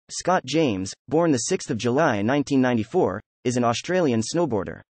Scott James, born 6 July 1994, is an Australian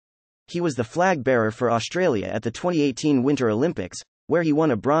snowboarder. He was the flag bearer for Australia at the 2018 Winter Olympics, where he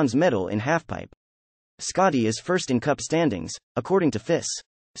won a bronze medal in halfpipe. Scotty is first in cup standings, according to FIS.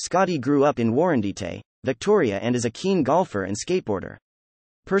 Scotty grew up in Warrandyte, Victoria and is a keen golfer and skateboarder.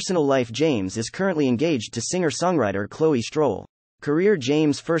 Personal life: James is currently engaged to singer-songwriter Chloe Stroll. Career: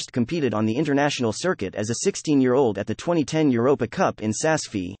 James first competed on the international circuit as a 16-year-old at the 2010 Europa Cup in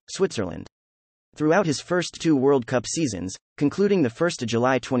Saas-Fee, Switzerland. Throughout his first two World Cup seasons, concluding the 1st of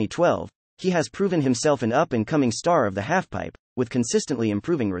July 2012, he has proven himself an up-and-coming star of the halfpipe, with consistently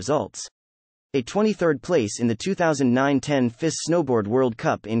improving results. A 23rd place in the 2009-10 FIS Snowboard World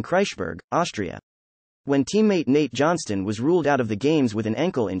Cup in Kreisberg, Austria. When teammate Nate Johnston was ruled out of the games with an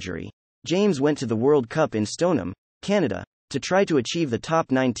ankle injury, James went to the World Cup in Stoneham, Canada, to try to achieve the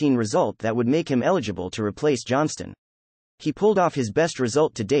top 19 result that would make him eligible to replace Johnston. He pulled off his best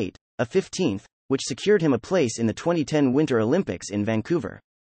result to date, a 15th, which secured him a place in the 2010 Winter Olympics in Vancouver.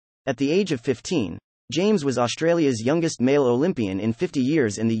 At the age of 15, James was Australia's youngest male Olympian in 50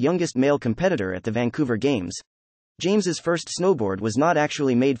 years and the youngest male competitor at the Vancouver Games. James's first snowboard was not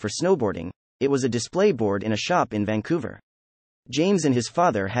actually made for snowboarding, it was a display board in a shop in Vancouver. James and his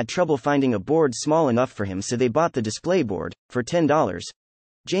father had trouble finding a board small enough for him, so they bought the display board, for $10.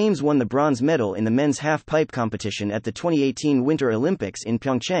 James won the bronze medal in the men's half-pipe competition at the 2018 Winter Olympics in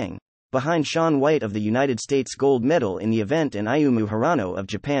Pyeongchang, behind Shaun White of the United States gold medal in the event and Ayumu Hirano of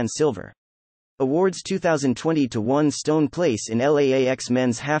Japan silver. Awards: 2020 to 1 stone place in LAAX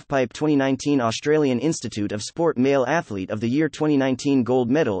Men's Halfpipe, 2019 Australian Institute of Sport Male Athlete of the Year, 2019 gold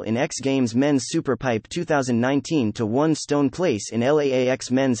medal in X Games Men's Superpipe, 2019 to 1 stone place in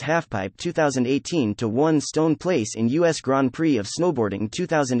LAAX Men's Halfpipe, 2018 to 1 stone place in US Grand Prix of Snowboarding,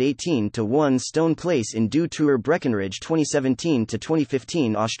 2018 to 1 stone place in Do Tour Breckenridge, 2017 to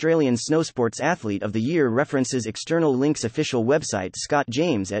 2015 Australian Snowsports Athlete of the Year. References: external links. Official website: Scott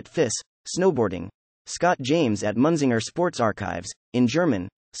James at FIS Snowboarding. Scott James at Munzinger Sports Archives, in German.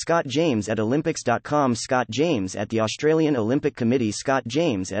 Scott James at Olympics.com. Scott James at the Australian Olympic Committee. Scott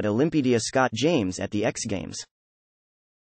James at Olympedia. Scott James at the X Games.